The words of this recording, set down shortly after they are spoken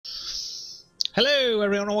Hello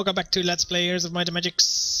everyone, welcome back to Let's Play Heroes of Might and Magic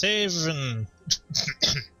 7.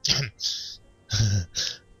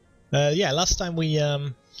 Yeah, last time we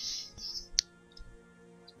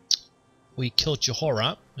killed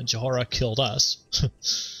Johora, and Johora killed us.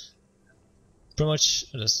 Pretty much,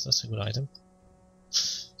 that's a good item.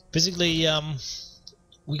 Basically,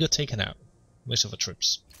 we got taken out, most of the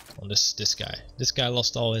troops, on this guy. This guy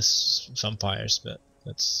lost all his vampires, but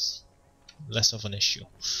that's less of an issue.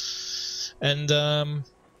 And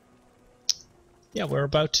yeah, we're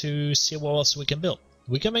about to see what else we can build.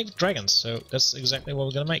 We can make dragons, so that's exactly what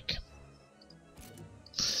we're gonna make.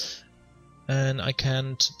 And I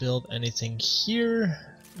can't build anything here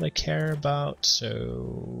that I care about,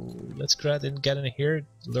 so let's go ahead and get in here,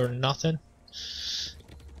 learn nothing.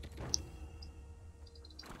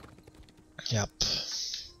 Yep.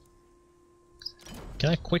 Can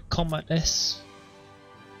I quick combat this?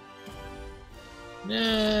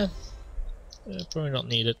 Nah. Probably not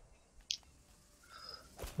needed.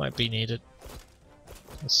 Might be needed.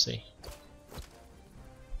 Let's see.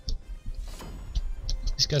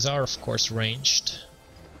 These guys are of course ranged.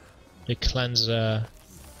 They cleanse they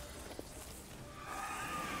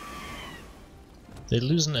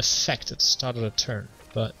lose an effect at the start of the turn,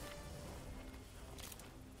 but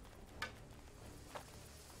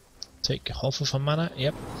take half of a mana,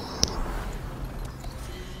 yep.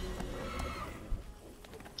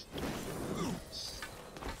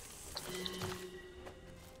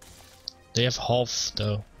 They have half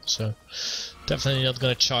though, so definitely not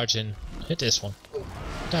gonna charge in. Hit this one.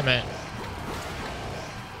 Damn it.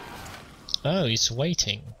 Oh, he's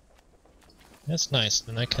waiting. That's nice,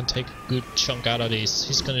 then I can take a good chunk out of these.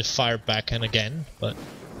 He's gonna fire back and again, but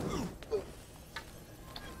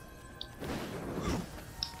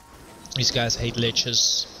these guys hate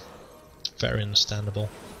liches. Very understandable.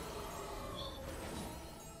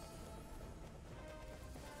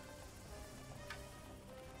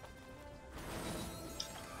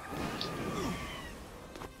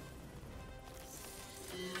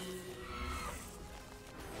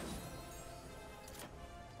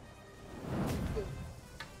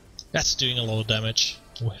 That's doing a lot of damage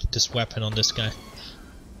with this weapon on this guy.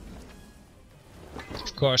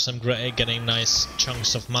 Of course, I'm getting nice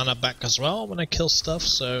chunks of mana back as well when I kill stuff,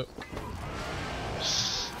 so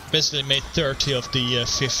basically made 30 of the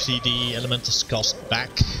 50 elemental's cost back,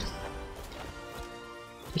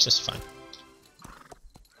 which is fine.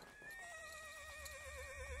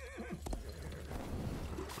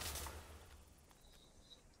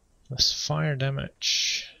 Less fire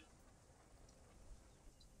damage.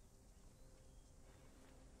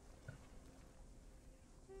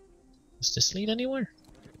 Does this lead anywhere?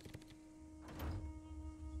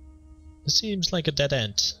 This seems like a dead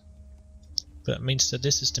end. But that means that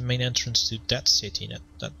this is the main entrance to that city.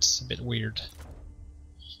 That's a bit weird.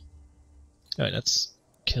 Alright, let's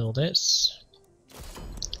kill this.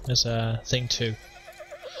 There's a thing too.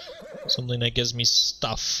 Something that gives me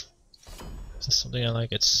stuff. Is this something I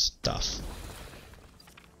like? It's stuff.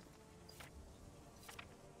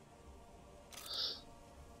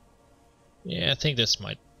 Yeah, I think this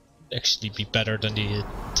might actually be better than the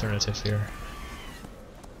alternative here.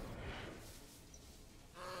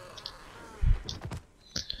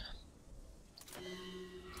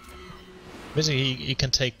 Basically, he can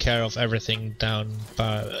take care of everything down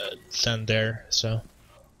there, so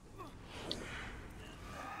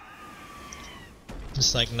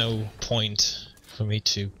there's like no point for me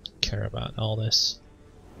to care about all this.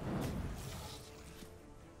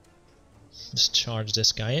 Just charge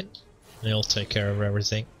this guy in, and he'll take care of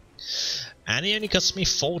everything. And he only costs me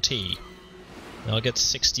 40. I'll get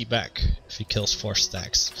 60 back if he kills 4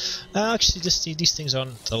 stacks. Actually, these things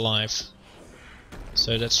aren't alive,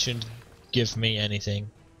 so that shouldn't give me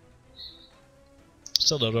anything.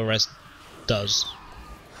 Still, though, the rest does.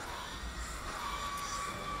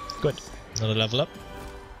 Good. Another level up.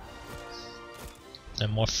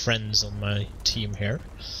 And more friends on my team here.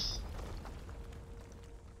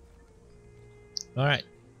 Alright.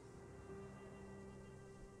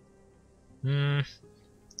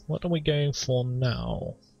 What are we going for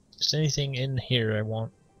now? Is there anything in here I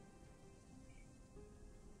want?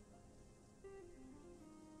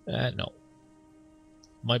 No.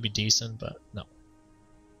 Might be decent, but no.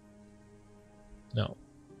 No.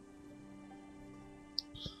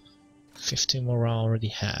 15 morale I already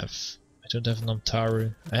have. I don't have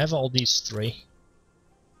Namtaru. I have all these 3.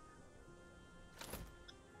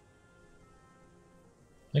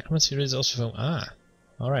 Necromancy is also from...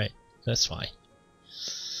 alright. That's why.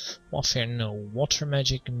 Warfare, no. Water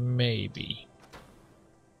magic, maybe.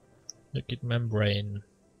 Liquid membrane.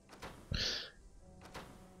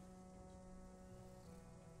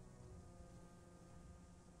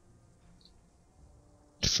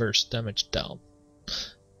 first damage down.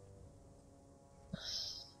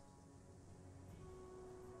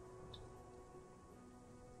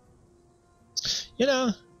 You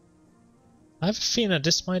know, I have a feeling that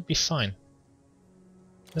this might be fine.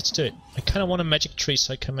 Let's do it. I kind of want a magic tree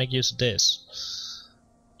so I can make use of this.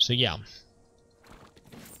 So yeah.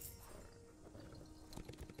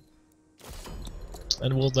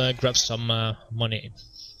 And we'll grab some money.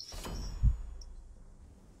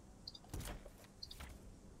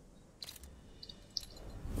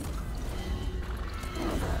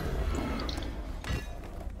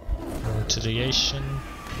 More to the Asian.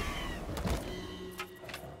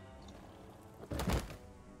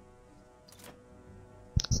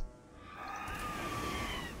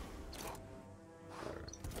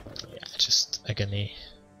 Yeah, just agony.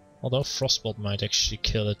 Although Frostbolt might actually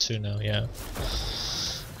kill it too now, yeah.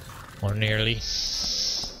 Or nearly.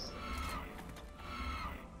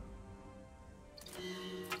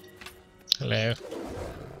 Hello.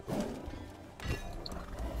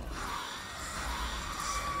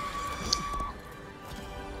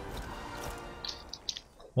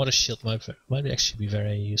 What a shield might actually be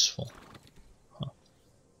very useful. Huh.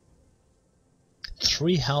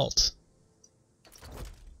 3 health.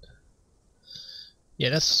 Yeah,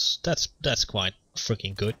 that's quite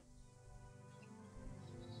freaking good.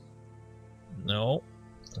 No,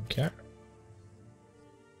 don't care.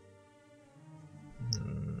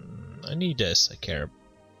 I need this, I care.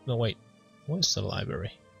 No wait, where's the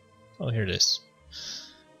library? Oh, here it is.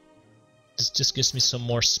 This just gives me some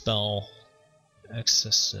more spell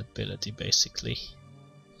accessibility, basically.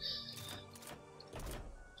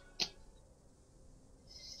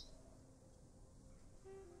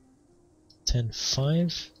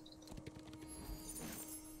 $10.5.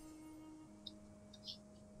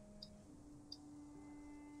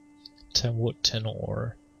 10 wood, 10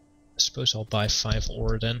 ore. I suppose I'll buy 5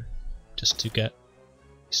 ore then, just to get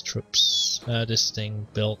these troops, this thing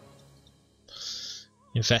built.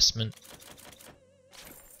 Investment.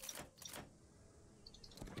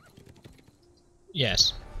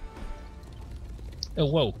 Yes. Oh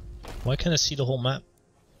whoa! Why can't I see the whole map?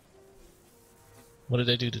 What did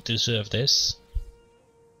I do to deserve this?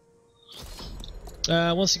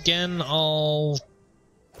 Once again, I'll...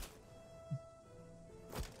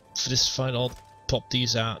 For this fight, I'll pop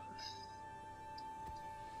these out.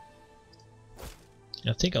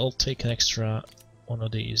 I think I'll take an extra one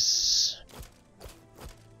of these.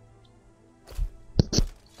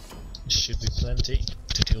 Should be plenty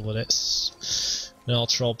to deal with this. Then I'll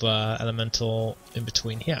drop elemental in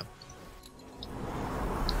between here.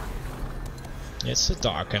 It's a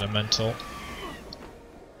dark elemental.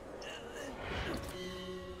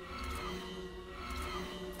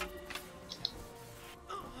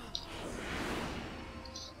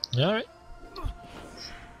 Alright.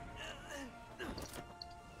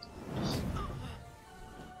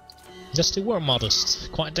 Just they were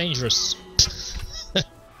modest, quite dangerous.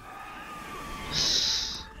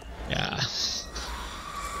 Yeah.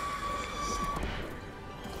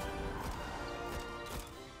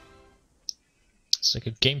 It's like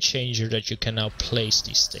a game changer that you can now place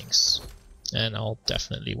these things. And I'll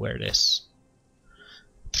definitely wear this.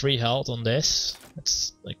 3 health on this.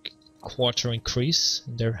 That's like quarter increase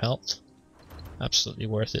in their health. Absolutely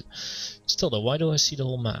worth it. Still though, why do I see the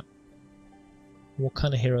whole map? What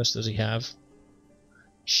kind of heroes does he have?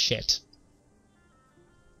 Shit.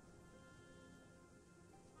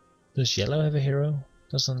 Does yellow have a hero?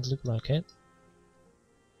 Doesn't look like it.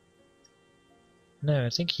 No, I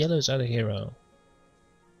think yellow's out a hero.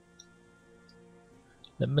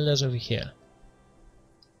 The miller's over here.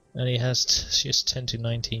 And she has 10 to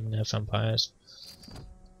 19 vampires.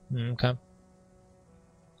 Okay.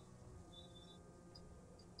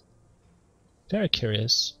 Very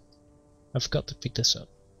curious. I forgot to pick this up.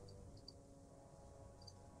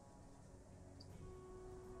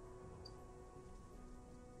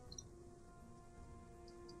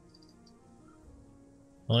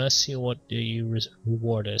 I want to see what the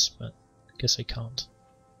reward is, but I guess I can't.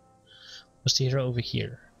 What's the hero over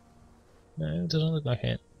here? No, it doesn't look like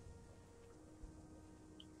it.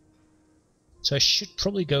 So I should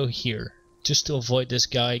probably go here, just to avoid this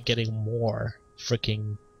guy getting more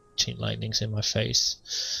freaking chain lightnings in my face.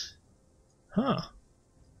 Huh.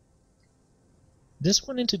 This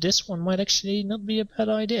one into this one might actually not be a bad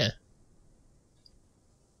idea.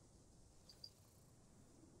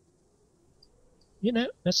 You know,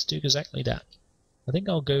 let's do exactly that. I think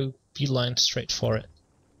I'll go beeline straight for it.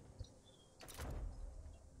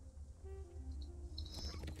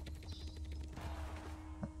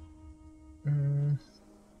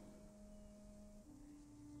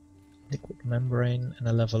 Liquid membrane, and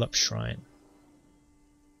a level up shrine.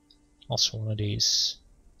 Also one of these.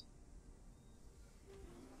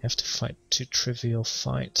 You have to fight 2 trivial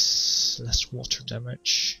fights, less water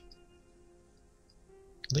damage.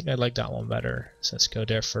 I think I like that one better, so let's go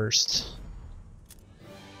there first.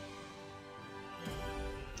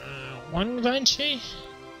 One Banshee?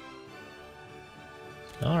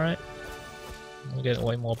 Alright. We'll get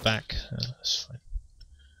way more back. That's fine.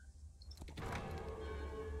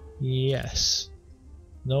 Yes.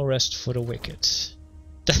 No rest for the wicked.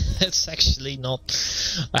 That's actually not...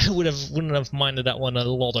 I wouldn't have minded that one a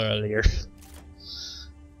lot earlier.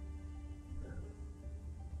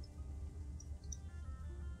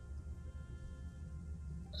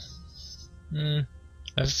 I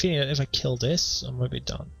have a feeling that if I kill this, I might be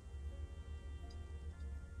done.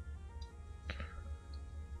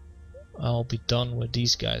 I'll be done with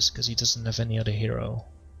these guys because he doesn't have any other hero.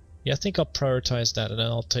 Yeah, I think I'll prioritize that and then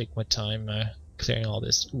I'll take my time clearing all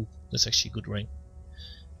this. Ooh, that's actually a good ring.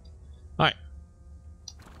 Alright.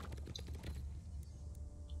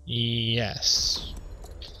 Yes.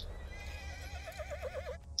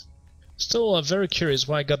 Still very curious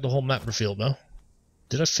why I got the whole map revealed though.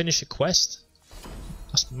 Did I finish a quest?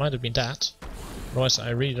 Might have been that. Otherwise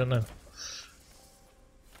I really don't know.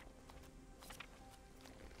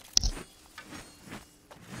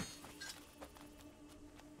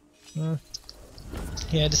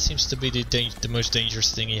 Yeah, this seems to be the most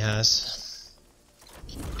dangerous thing he has.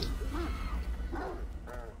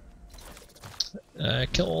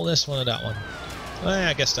 Kill all this one or that one.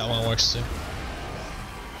 I guess that one works too.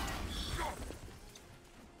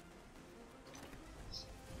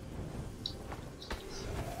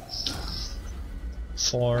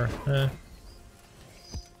 Four.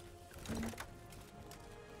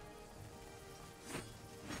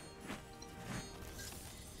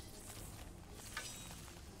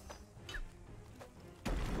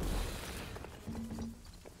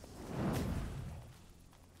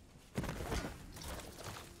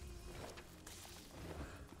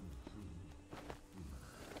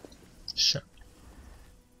 Sure.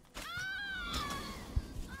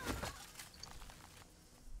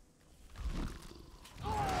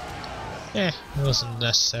 It wasn't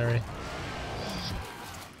necessary.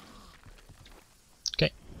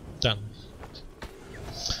 Okay, done.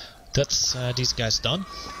 That's these guys done.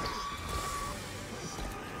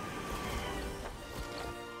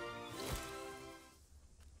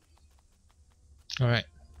 Alright,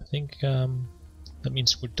 I think that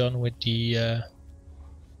means we're done with the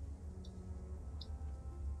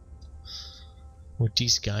with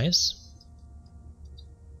these guys.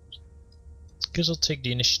 Guess I'll take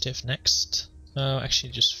the initiative next.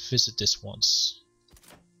 Actually just visit this once.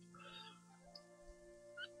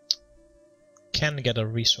 Can get a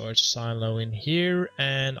resource silo in here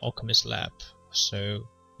and alchemist lab. So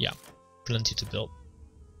yeah, plenty to build.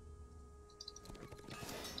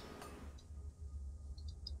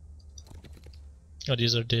 Oh,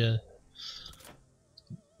 these are the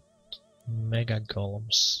mega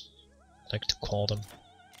golems, I like to call them.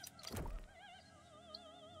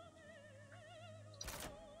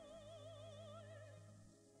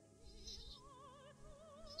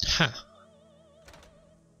 Ha!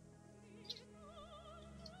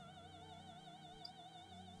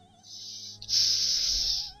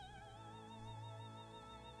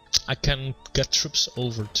 I can get troops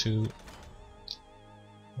over to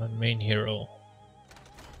my main hero.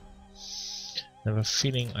 I have a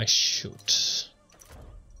feeling I should.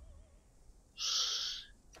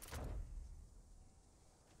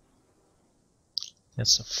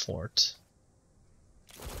 That's a fort.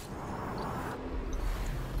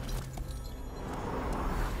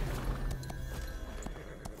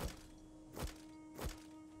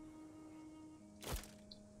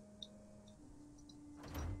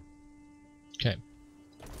 Okay.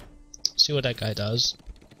 See what that guy does.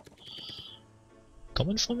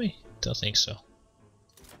 Coming for me? Don't think so.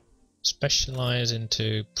 Specialize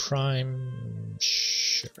into prime.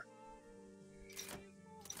 Sure.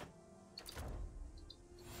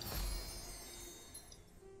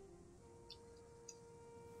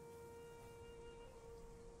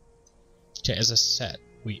 Okay, as I said,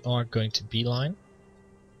 we are going to beeline,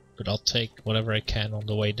 but I'll take whatever I can on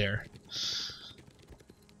the way there.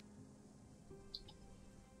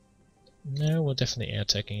 No, we're definitely air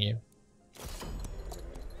attacking you.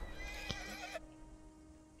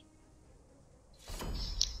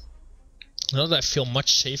 Not that I feel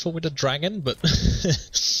much safer with a dragon, but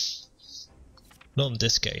not in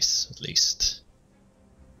this case, at least.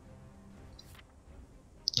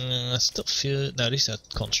 I still feel... No, these are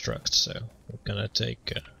constructs, so we're gonna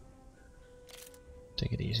take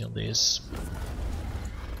Take it easy on these.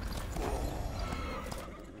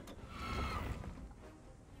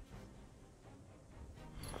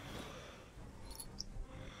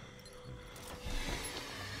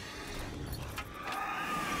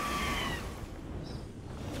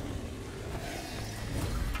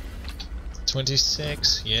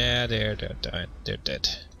 $26. Yeah, they're dead. They're dead.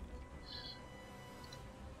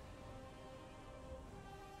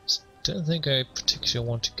 Don't think I particularly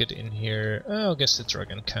want to get in here. Oh, I guess the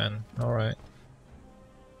dragon can. Alright.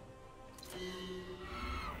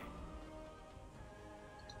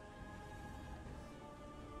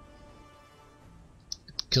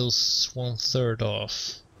 It kills 1/3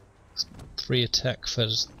 off. 3 attack for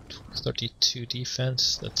 32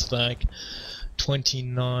 defense. That's like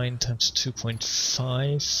 29 times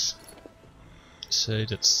 2.5. So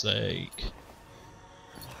that's like...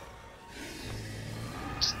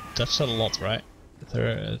 That's a lot, right?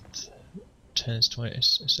 10 is 20.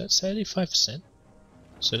 Is that 75%?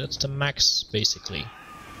 So that's the max, basically.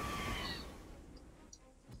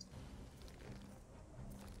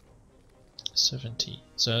 $70.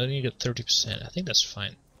 So I only get 30%. I think that's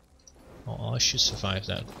fine. Oh, I should survive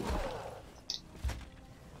that.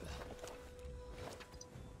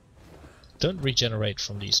 Don't regenerate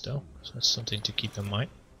from these though, so that's something to keep in mind.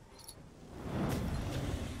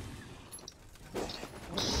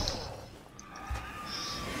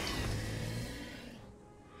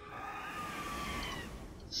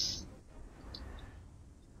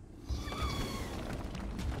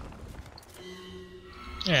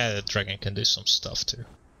 Yeah, the dragon can do some stuff too.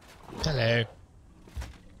 Hello.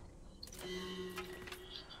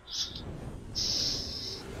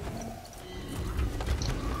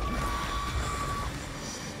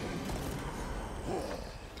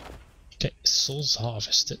 Okay, souls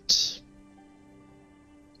harvested.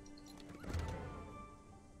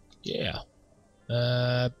 Yeah.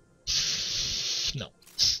 No.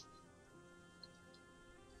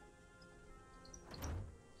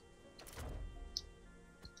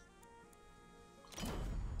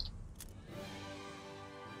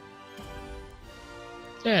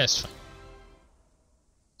 Yeah, it's fine.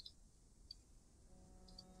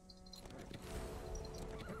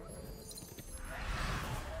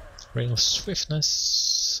 Ring of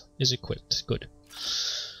Swiftness is equipped. Good.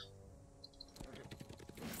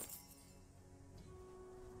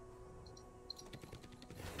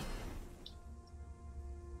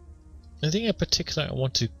 The thing in particular I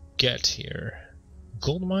want to get here.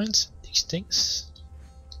 Gold mines? These things?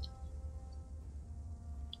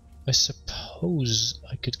 I suppose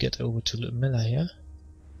I could get over to Lumilla, yeah?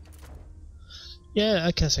 Yeah,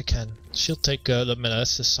 I guess I can. She'll take Lumilla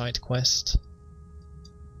as a side quest.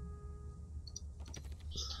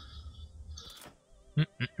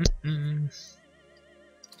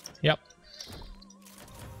 Yep.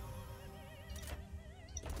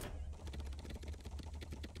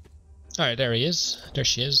 Alright, there he is. There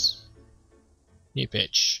she is. You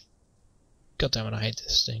bitch. God damn it, I hate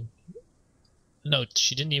this thing. No,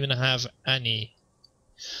 she didn't even have any.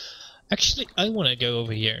 Actually, I want to go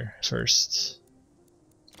over here first.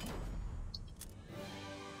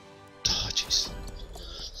 Oh, jeez.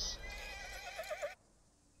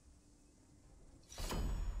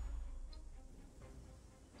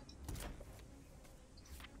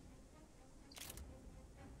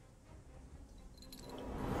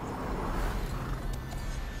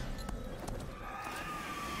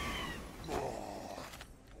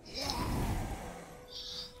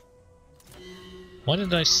 Why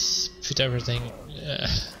did I put everything?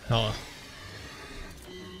 Oh.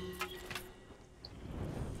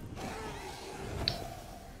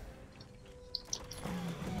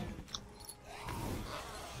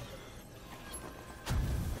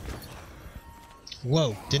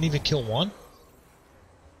 Whoa! Didn't even kill one?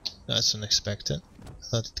 That's unexpected. I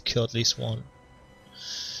thought it'd kill at least one.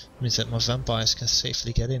 Means that my vampires can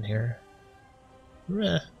safely get in here.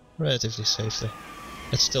 Relatively safely.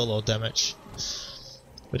 It's still low damage.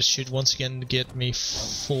 But it should once again get me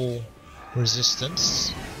full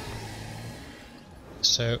resistance.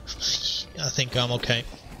 So I think I'm okay.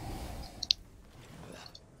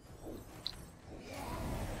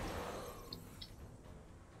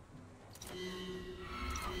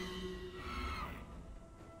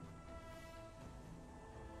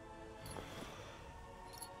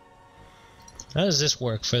 How does this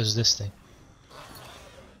work versus this thing?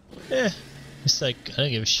 It's like, I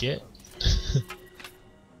don't give a shit.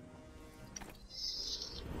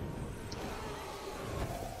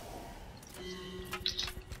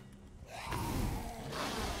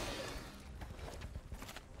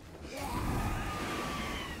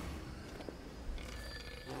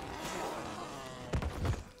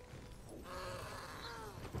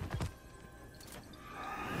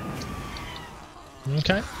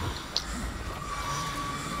 Okay.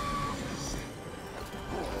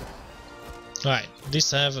 Alright, at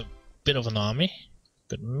least I have a bit of an army,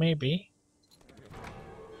 but maybe...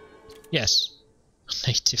 Yes,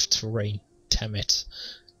 native terrain, damn it.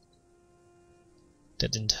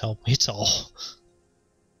 That didn't help me at all.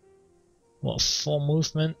 Well, 4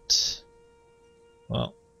 movement.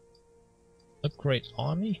 Well, upgrade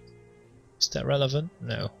army? Is that relevant?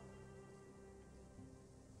 No.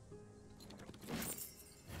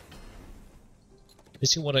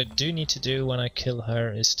 Basically what I do need to do when I kill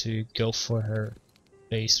her is to go for her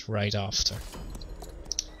base right after.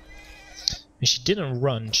 If she didn't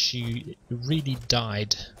run, she really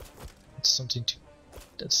died. It's something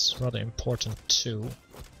that's rather important too.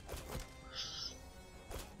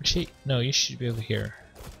 Actually, no, you should be over here.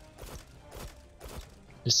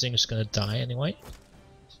 This thing is gonna die anyway.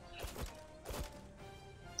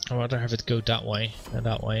 I'd rather have it go that way than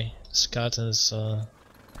that way. Skeleton is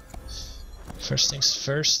first things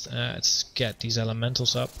first, let's get these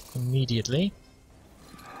elementals up immediately.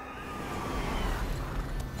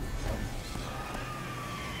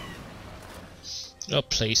 Oh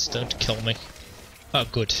please, don't kill me. Oh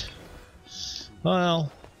good.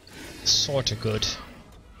 Well, sorta good.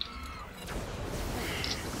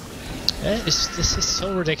 This is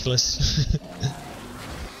so ridiculous.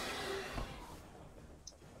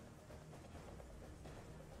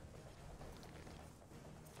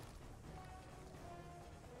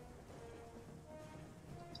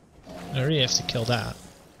 I really have to kill that.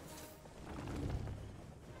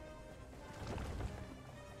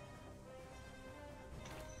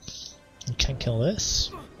 You can't kill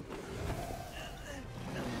this.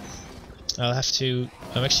 I'll have to...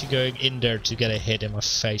 I'm actually going in there to get a hit in my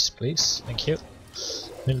face, please. Thank you.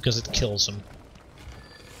 Maybe because it kills him.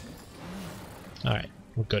 Alright,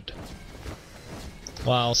 we're good.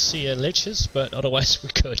 Well, I'll see you liches, but otherwise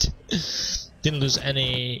we're good. Didn't lose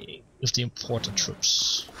any of the important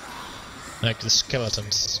troops. Like the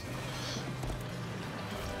skeletons.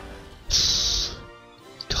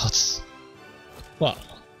 God. Well.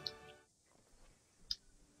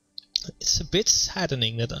 It's a bit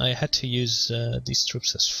saddening that I had to use these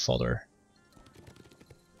troops as fodder.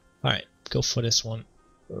 Alright, go for this one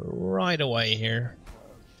right away here.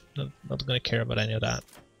 Not gonna care about any of that.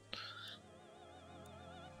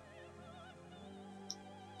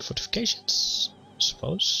 Fortifications, I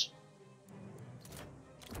suppose.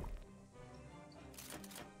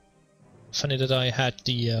 Funny that I had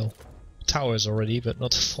the towers already, but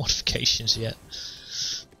not the fortifications yet.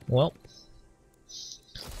 Well.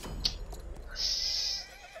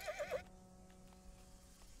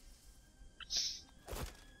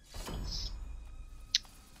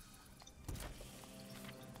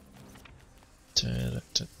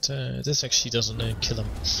 This actually doesn't kill him.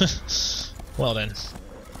 Well then.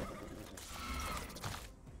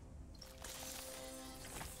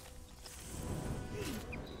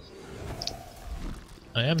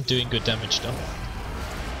 I am doing good damage though.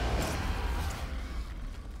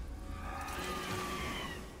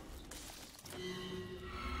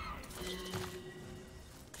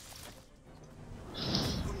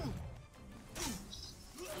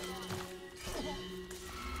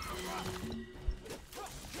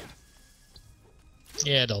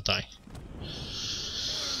 Yeah, they'll die.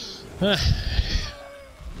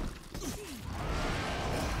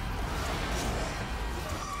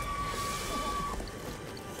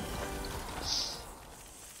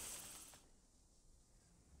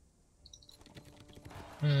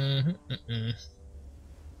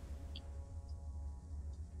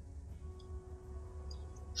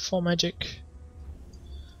 Full magic.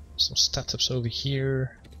 Some stat ups over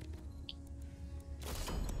here.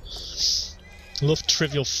 Love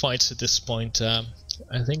trivial fights at this point.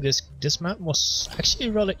 I think this map was actually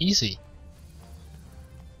rather easy.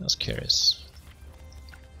 I was curious.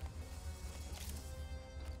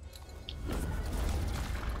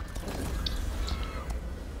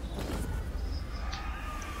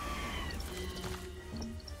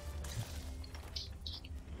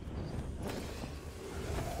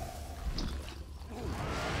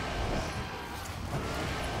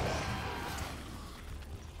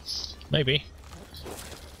 Maybe.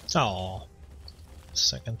 Oh,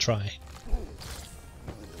 second try.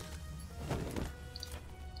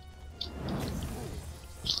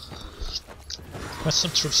 But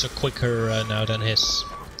some troops are quicker now than his.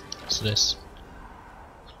 So this.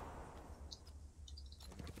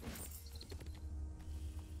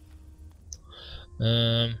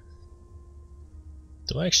 Do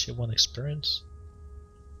I actually want experience?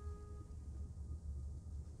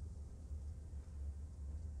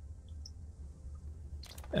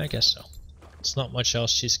 I guess so. There's not much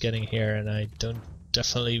else she's getting here, and I don't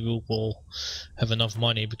definitely will have enough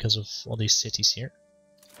money because of all these cities here.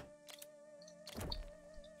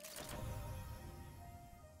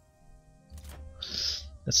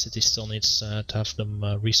 That city still needs to have them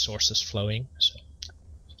resources flowing. So.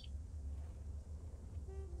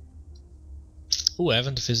 Oh, I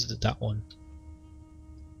haven't visited that one.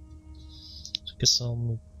 So I guess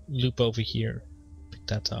I'll loop over here, pick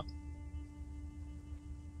that up.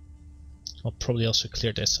 I'll probably also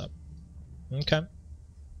clear this up. Okay.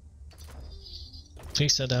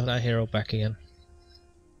 Please don't have that hero back again.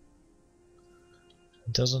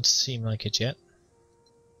 It doesn't seem like it yet.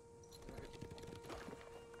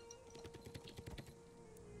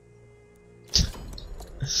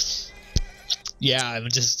 Yeah, I'm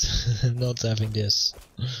just not having this.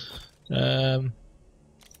 I'm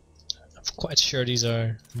quite sure these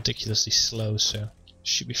are ridiculously slow, so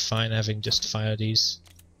should be fine having just 5 of these.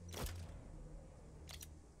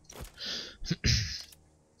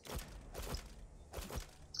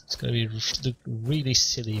 It's gonna be really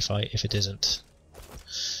silly if it isn't.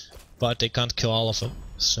 But they can't kill all of them,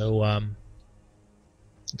 so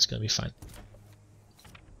it's gonna be fine.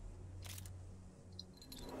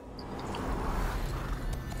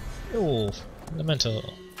 Oh,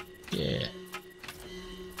 elemental. Yeah.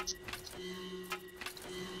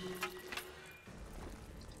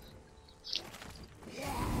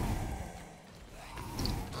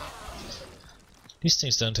 These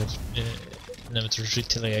things don't have inevitable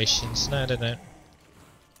retaliations. No, they don't.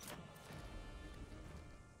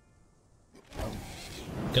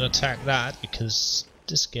 I'm gonna attack that because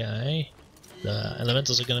this guy, the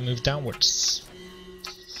elementals are gonna move downwards.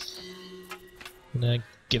 I'm gonna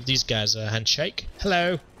give these guys a handshake.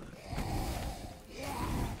 Hello!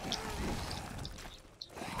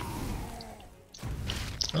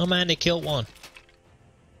 Oh man, they killed one.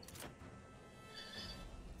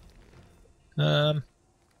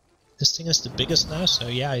 This thing is the biggest now, so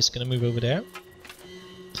yeah, he's gonna move over there.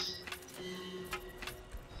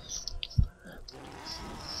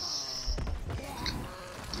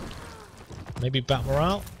 Maybe bat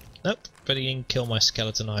morale? Nope, but he didn't kill my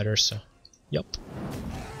skeleton either, so yup.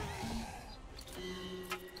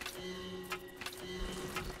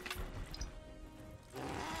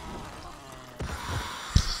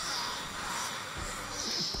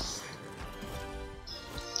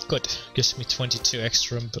 Good, gives me 22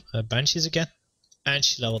 extra banshees again, and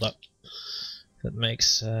she leveled up. That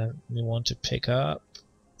makes me want to pick up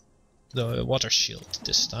the water shield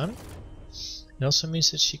this time. It also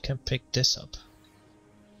means that she can pick this up.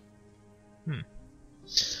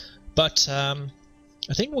 But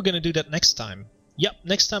I think we're gonna do that next time. Yep,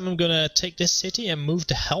 next time I'm gonna take this city and move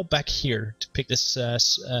the hell back here to pick this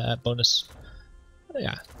bonus.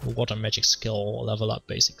 Yeah, water magic skill level up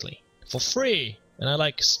basically for free. And I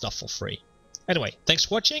like stuff for free. Anyway, thanks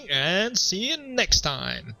for watching and see you next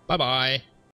time. Bye bye.